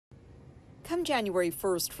Come January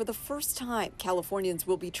 1st, for the first time, Californians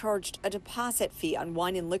will be charged a deposit fee on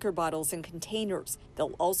wine and liquor bottles and containers.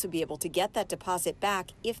 They'll also be able to get that deposit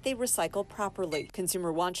back if they recycle properly.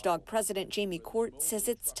 Consumer Watchdog President Jamie Court says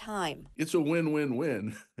it's time. It's a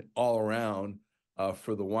win-win-win all around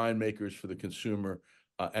for the winemakers, for the consumer,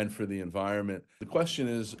 and for the environment. The question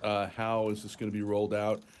is, how is this going to be rolled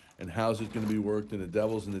out? And how's it going to be worked? And the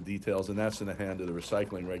devil's in the details, and that's in the hand of the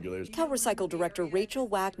recycling regulators. CalRecycle Director Rachel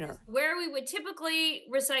Wagner. Where we would typically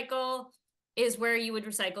recycle is where you would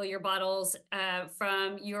recycle your bottles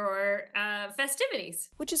from your festivities.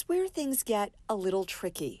 Which is where things get a little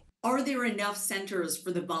tricky. Are there enough centers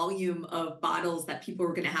for the volume of bottles that people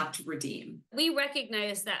are going to have to redeem? We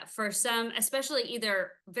recognize that for some, especially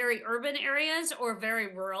either very urban areas or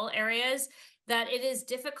very rural areas, that it is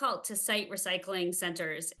difficult to site recycling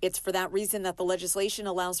centers. It's for that reason that the legislation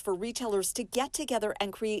allows for retailers to get together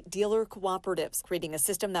and create dealer cooperatives, creating a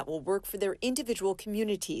system that will work for their individual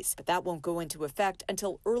communities. But that won't go into effect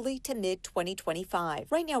until early to mid 2025.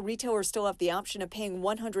 Right now, retailers still have the option of paying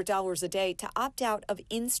 $100 a day to opt out of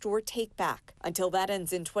in-store take-back. Until that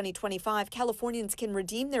ends in 2025, Californians can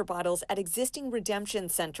redeem their bottles at existing redemption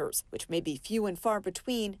centers, which may be few and far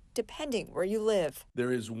between, depending where you live.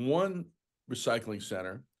 There is one recycling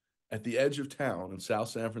center at the edge of town in South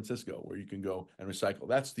San Francisco where you can go and recycle.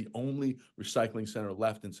 That's the only recycling center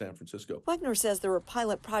left in San Francisco. Wagner says there are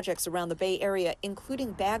pilot projects around the Bay Area,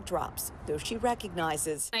 including bag drops, though she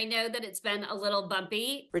recognizes. I know that it's been a little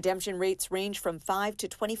bumpy. Redemption rates range from 5 to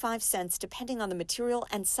 25 cents depending on the material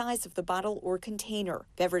and size of the bottle or container.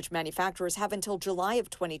 Beverage manufacturers have until July of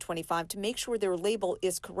 2025 to make sure their label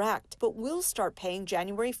is correct, but will start paying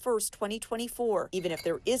January 1st, 2024, even if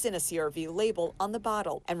there isn't a CRV label on the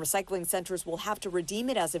bottle. And recycling centers will have to redeem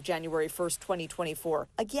it as of January 1st, 2024.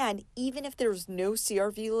 Again, even if there's no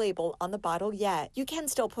CRV label on the bottle yet. You can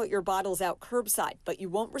still put your bottles out curbside, but you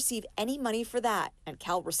won't receive any money for that. And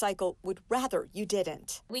CalRecycle would rather you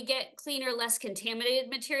didn't. We get cleaner, less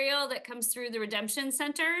contaminated material that comes through the redemption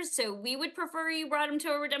centers, so we would prefer you brought them to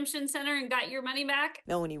a redemption center and got your money back.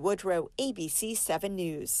 Melanie Woodrow, ABC 7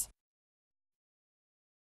 News.